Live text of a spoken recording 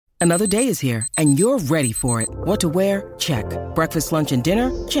Another day is here, and you're ready for it. What to wear? Check. Breakfast, lunch, and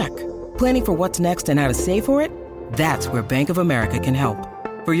dinner? Check. Planning for what's next and how to save for it? That's where Bank of America can help.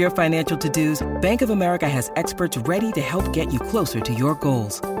 For your financial to-dos, Bank of America has experts ready to help get you closer to your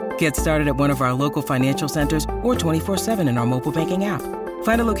goals. Get started at one of our local financial centers or 24/7 in our mobile banking app.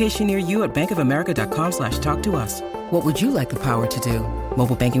 Find a location near you at bankofamerica.com/talktous. What would you like the power to do?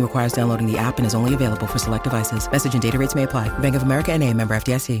 Mobile banking requires downloading the app and is only available for select devices. Message and data rates may apply. Bank of America N.A., member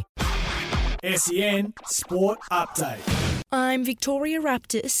FDIC. SEN Sport Update. I'm Victoria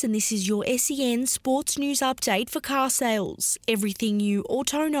Raptis, and this is your SEN Sports News Update for car sales. Everything you ought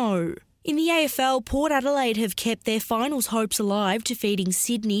to know. In the AFL, Port Adelaide have kept their finals hopes alive, defeating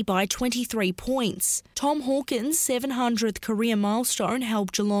Sydney by 23 points. Tom Hawkins' 700th career milestone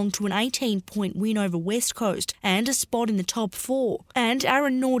helped Geelong to an 18-point win over West Coast and a spot in the top 4. And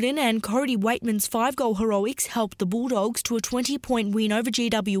Aaron Norton and Cody Waitman's 5-goal heroics helped the Bulldogs to a 20-point win over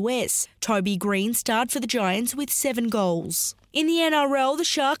GWS. Toby Green starred for the Giants with 7 goals. In the NRL, the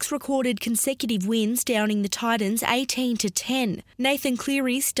Sharks recorded consecutive wins, downing the Titans 18-10. Nathan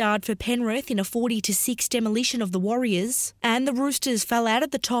Cleary starred for Penrith in a 40-6 demolition of the Warriors, and the Roosters fell out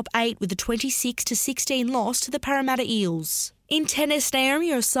of the top 8 with a 26-16 loss to the Parramatta Eels. In tennis,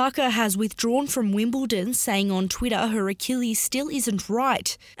 Naomi Osaka has withdrawn from Wimbledon, saying on Twitter her Achilles still isn't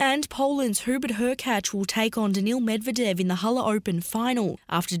right. And Poland's Hubert Hurkacz will take on Daniil Medvedev in the Halle Open final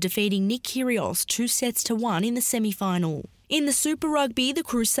after defeating Nick Kyrgios 2-1 in the semi-final. In the Super Rugby, the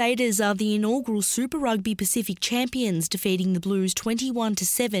Crusaders are the inaugural Super Rugby Pacific champions, defeating the Blues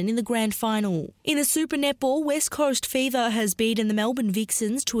 21-7 in the grand final. In the Super Netball, West Coast Fever has beaten the Melbourne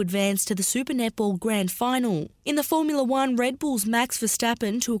Vixens to advance to the Super Netball grand final. In the Formula One, Red Bull's Max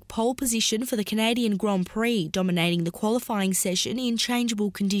Verstappen took pole position for the Canadian Grand Prix, dominating the qualifying session in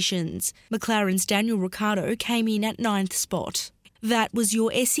changeable conditions. McLaren's Daniel Ricciardo came in at 9th spot. That was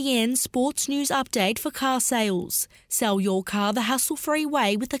your SEN Sports News Update for car sales. Sell your car the hassle-free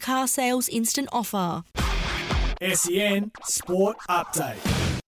way with the Car Sales Instant Offer. SEN Sport Update.